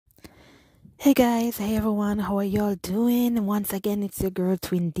Hey guys, hey everyone, how are y'all doing? Once again, it's your girl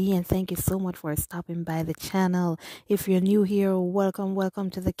Twin D, and thank you so much for stopping by the channel. If you're new here,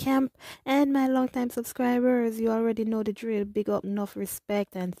 welcome to the camp. And my longtime subscribers, you already know the drill. Big up, enough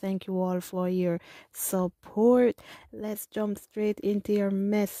respect, and thank you all for your support. Let's jump straight into your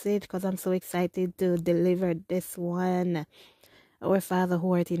message because I'm so excited to deliver this one. Our Father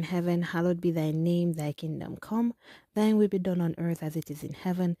who art in heaven, hallowed be thy name, thy kingdom come, thine will be done on earth as it is in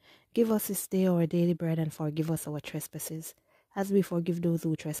heaven. Give us this day our daily bread, and forgive us our trespasses, as we forgive those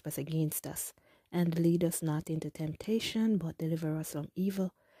who trespass against us. And lead us not into temptation, but deliver us from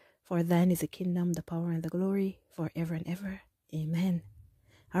evil. For thine is the kingdom, the power, and the glory, forever and ever. Amen.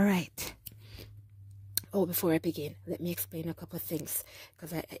 All right. Oh, before I begin, let me explain a couple of things,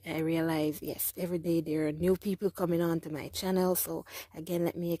 because I realize, yes, every day there are new people coming on to my channel. So again,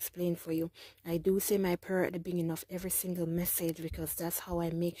 let me explain for you. I do say my prayer at the beginning of every single message, because that's how I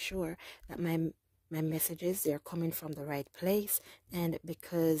make sure that my messages, they're coming from the right place, and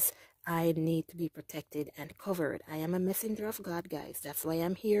because I need to be protected and covered. I am a messenger of God, guys. That's why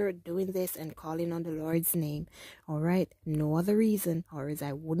I'm here doing this and calling on the Lord's name. All right. No other reason, or else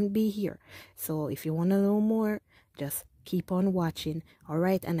I wouldn't be here. So if you want to know more, just keep on watching. All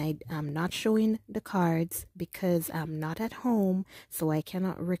right. And I'm not showing the cards because I'm not at home, so I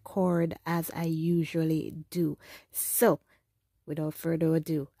cannot record as I usually do. So without further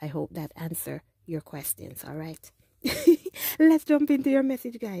ado, I hope that answer your questions. All right. Let's jump into your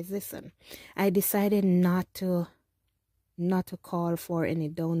message, guys. Listen, I decided not to call for any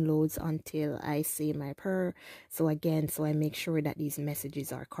downloads until I say my prayer. So I make sure that these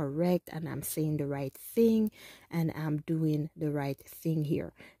messages are correct and I'm saying the right thing and I'm doing the right thing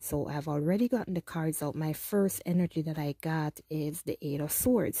here. So I've already gotten the cards out. My first energy that I got is the Eight of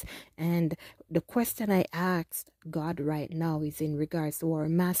Swords, and the question I asked God right now is in regards to our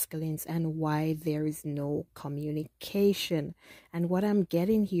masculines and why there is no communication. And what I'm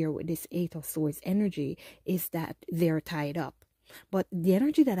getting here with this Eight of Swords energy is that they're tied up. But the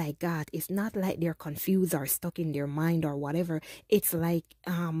energy that I got is not like they're confused or stuck in their mind or whatever. It's like,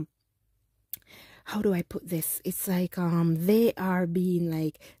 how do I put this? It's like they are being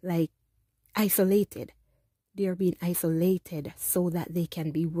like isolated. They're being isolated so that they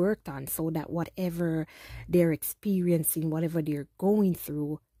can be worked on, so that whatever they're experiencing, whatever they're going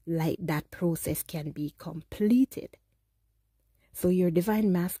through, like that process can be completed. So your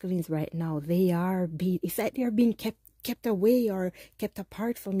divine masculines right now, it's like they're being kept away or kept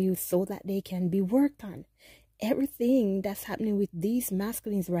apart from you so that they can be worked on. Everything that's happening with these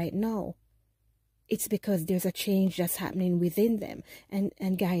masculines right now, it's because there's a change that's happening within them.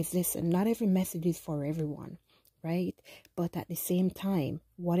 And guys, listen, not every message is for everyone, right? But at the same time,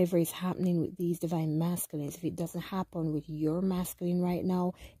 whatever is happening with these divine masculines, if it doesn't happen with your masculine right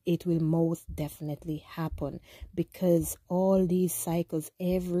now, it will most definitely happen, because all these cycles,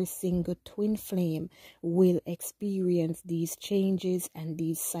 every single twin flame will experience these changes and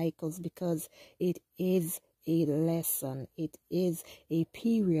these cycles, because it is a lesson. It is a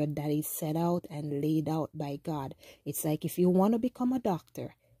period that is set out and laid out by God. It's like if you want to become a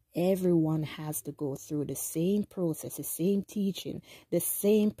doctor, everyone has to go through the same process, the same teaching, the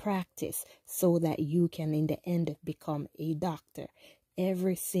same practice, so that you can in the end become a doctor.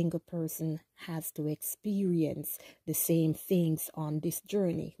 Every single person has to experience the same things on this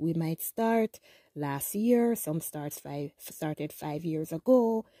journey. We might start last year, some started 5 years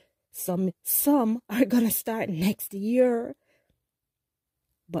ago, some are gonna start next year,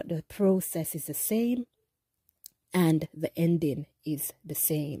 but the process is the same and the ending is the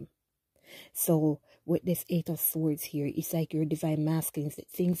same. So with this Eight of Swords here, it's like your divine masculines, that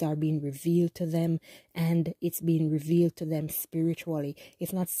things are being revealed to them, and it's being revealed to them spiritually.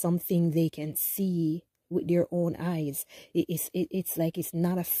 It's not something they can see with their own eyes. It's like it's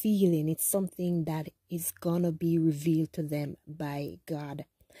not a feeling. It's something that is gonna be revealed to them by God.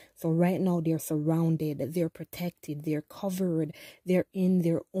 So right now they're surrounded, they're protected, they're covered, they're in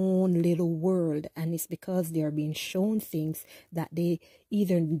their own little world, and it's because they're being shown things that they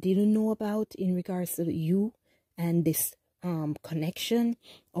either didn't know about in regards to you and this connection,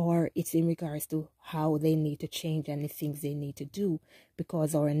 or it's in regards to how they need to change and the things they need to do,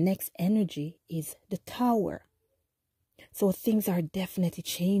 because our next energy is the Tower. So things are definitely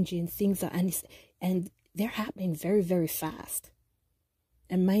changing, and they're happening very, very fast.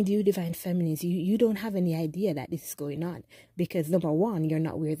 And mind you, divine feminines, you don't have any idea that this is going on, because number one, you're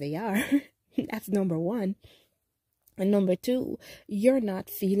not where they are. That's number one. And number two, you're not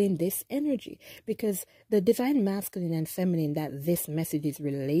feeling this energy, because the divine masculine and feminine that this message is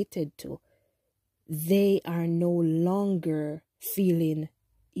related to, they are no longer feeling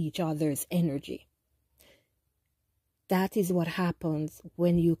each other's energy. That is what happens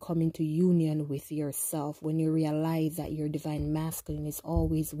when you come into union with yourself, when you realize that your divine masculine is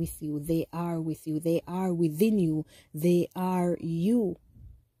always with you. They are with you. They are within you. They are you.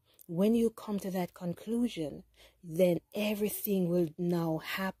 When you come to that conclusion, then everything will now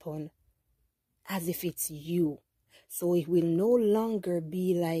happen as if it's you. So it will no longer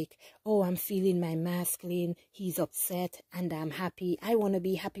be like, oh, I'm feeling my masculine, he's upset and I'm happy. I want to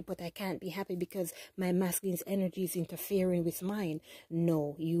be happy, but I can't be happy because my masculine's energy is interfering with mine.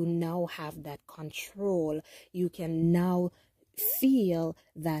 No, you now have that control. You can now feel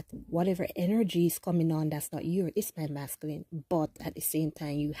that whatever energy is coming on that's not yours, it's my masculine, but at the same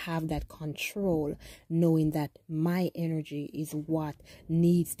time you have that control, knowing that my energy is what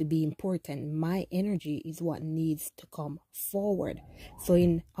needs to be important. My energy is what needs to come forward. So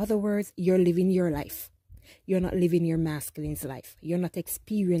in other words, you're living your life. You're not living your masculine's life. You're not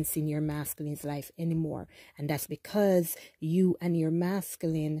experiencing your masculine's life anymore. And that's because you and your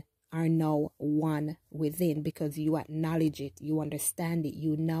masculine are now one within, because you acknowledge it, you understand it,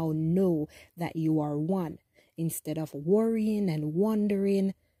 you now know that you are one. Instead of worrying and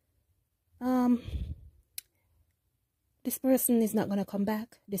wondering, this person is not going to come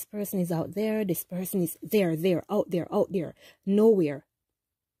back, this person is out there, this person is out there, nowhere.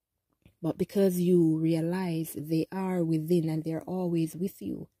 But because you realize they are within and they're always with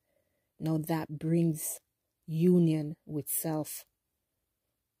you, now that brings union with self.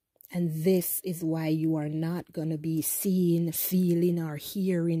 And this is why you are not going to be seeing, feeling, or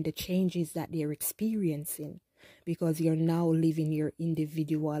hearing the changes that they're experiencing, because you're now living your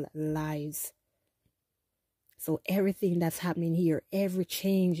individual lives. So everything that's happening here, every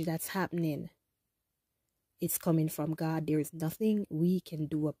change that's happening, it's coming from God. There is nothing we can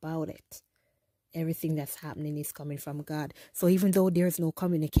do about it. Everything that's happening is coming from God. So even though there's no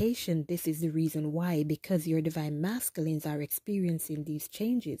communication, this is the reason why, because your divine masculines are experiencing these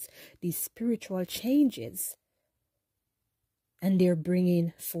changes, these spiritual changes, and they're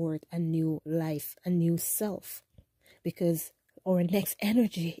bringing forth a new life, a new self, because our next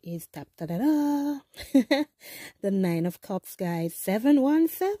energy is tap da da da, the 9 of Cups, guys,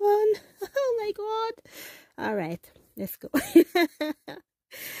 717. Oh my God! All right, let's go.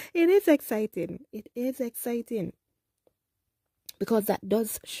 It is exciting. It is exciting, because that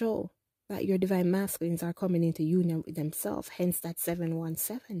does show that your divine masculines are coming into union with themselves. Hence that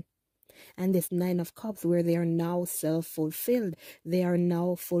 717. And this 9 of Cups, where they are now self-fulfilled. They are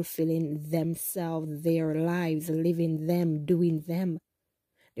now fulfilling themselves, their lives, living them, doing them.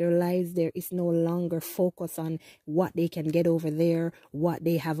 Their lives, there is no longer focus on what they can get over there, what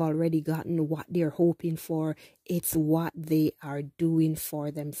they have already gotten, what they're hoping for. It's what they are doing for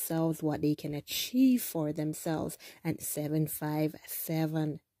themselves, what they can achieve for themselves. And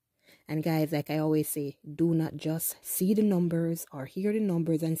 757. And guys, like I always say, do not just see the numbers or hear the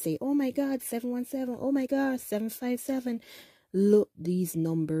numbers and say, oh my God, 717, oh my God, 757. Look these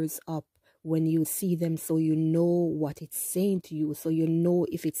numbers up when you see them, so you know what it's saying to you, so you know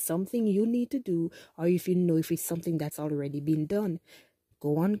if it's something you need to do, or if you know if it's something that's already been done.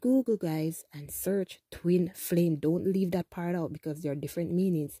 Go on Google, guys, and search twin flame. Don't leave that part out, because there are different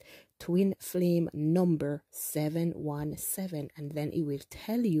meanings. Twin flame number 717, and then it will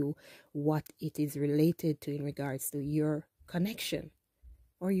tell you what it is related to in regards to your connection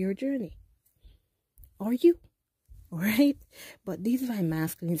or your journey or you. Right? But these divine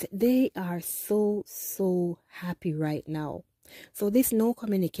masculines, they are so happy right now. So this no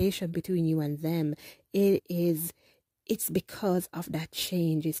communication between you and them, it's because of that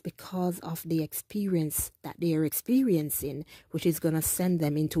change. It's because of the experience that they are experiencing, which is going to send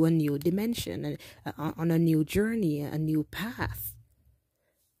them into a new dimension, on a new journey, a new path.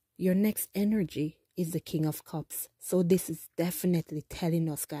 Your next energy is the King of Cups. So this is definitely telling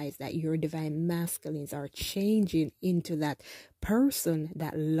us, guys, that your divine masculines are changing into that person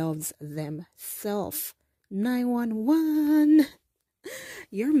that loves themselves. 911.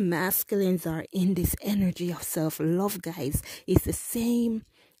 Your masculines are in this energy of self-love, guys. It's the same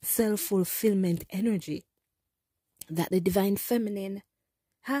self-fulfillment energy that the divine feminine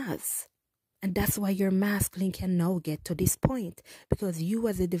has. And that's why your masculine can now get to this point. Because you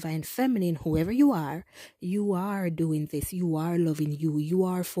as a divine feminine, whoever you are doing this. You are loving you. You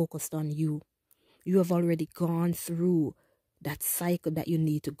are focused on you. You have already gone through that cycle that you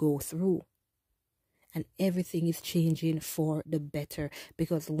need to go through. And everything is changing for the better.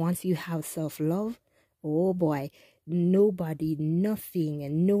 Because once you have self-love, oh boy, nobody, nothing,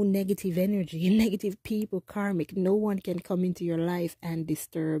 and no negative energy, negative people, karmic, no one can come into your life and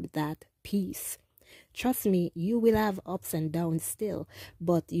disturb that peace. Trust me, you will have ups and downs still,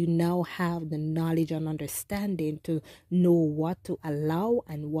 but you now have the knowledge and understanding to know what to allow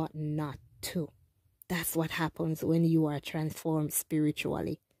and what not to. That's what happens when you are transformed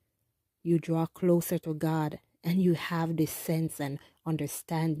spiritually. You draw closer to God and you have this sense and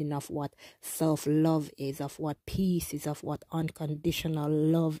understanding of what self-love is, of what peace is, of what unconditional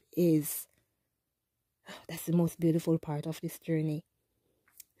love is. That's the most beautiful part of this journey.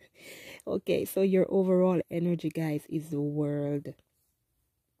 Okay, so your overall energy, guys, is the world.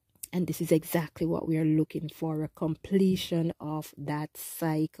 And this is exactly what we are looking for, a completion of that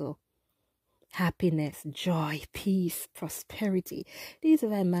cycle. Happiness, joy, peace, prosperity. These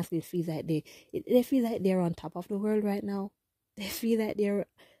divine masculine feel like they feel like they're on top of the world right now. They feel like they're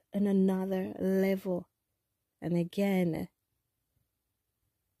on another level. And again,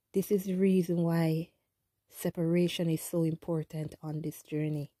 this is the reason why separation is so important on this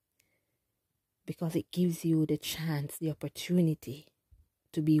journey. Because it gives you the chance, the opportunity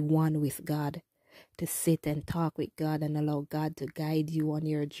to be one with God, to sit and talk with God and allow God to guide you on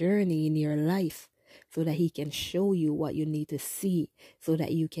your journey in your life so that He can show you what you need to see so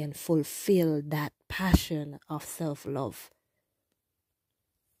that you can fulfill that passion of self-love.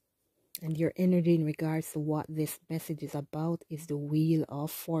 And your energy in regards to what this message is about is the Wheel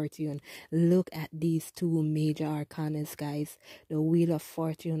of Fortune. Look at these two major arcanas, guys. The Wheel of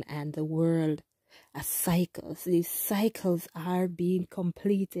Fortune and the World. A cycles. These cycles are being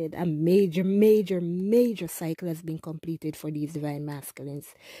completed. A major cycle has been completed for these divine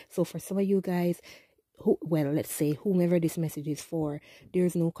masculines. So for some of you guys, let's say whomever this message is for,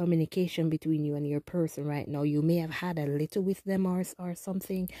 there's no communication between you and your person right now. You may have had a little with them or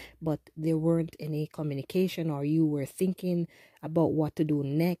something, but there weren't any communication, or you were thinking about what to do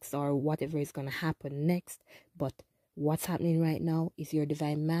next or whatever is going to happen next. But what's happening right now is your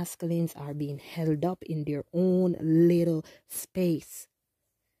divine masculines are being held up in their own little space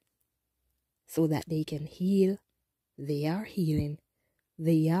so that they can heal. They are healing.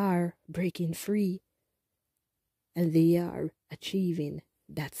 They are breaking free. And they are achieving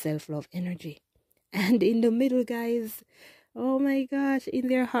that self-love energy. And in the middle, guys, oh my gosh, in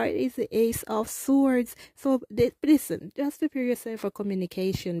their heart is the Ace of Swords. So listen, just prepare yourself for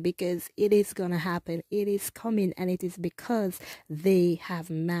communication, because it is going to happen. It is coming, and it is because they have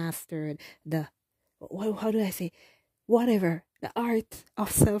mastered the, how do I say, whatever, the art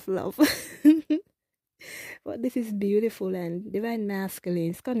of self-love. But this is beautiful, and divine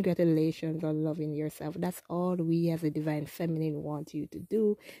masculines, congratulations on loving yourself. That's all we as a divine feminine want you to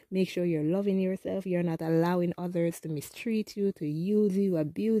do. Make sure you're loving yourself. You're not allowing others to mistreat you, to use you,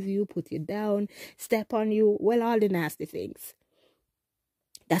 abuse you, put you down, step on you. Well, all the nasty things.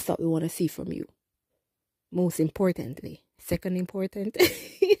 That's what we want to see from you. Most importantly, second important,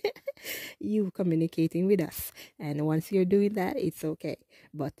 you communicating with us. And once you're doing that, it's okay.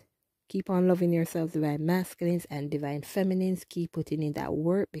 But keep on loving yourselves, divine masculines and divine feminines. Keep putting in that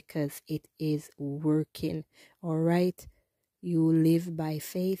work, because it is working. All right? You live by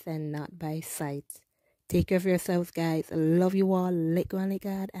faith and not by sight. Take care of yourselves, guys. I love you all. Let go and let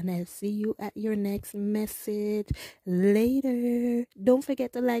God. And I'll see you at your next message later. Don't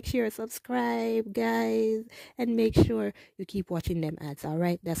forget to like, share, subscribe, guys. And make sure you keep watching them ads, all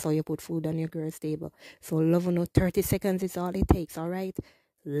right? That's how you put food on your girl's table. So love, 30 seconds is all it takes, all right?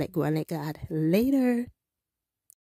 Let go and let God. Later.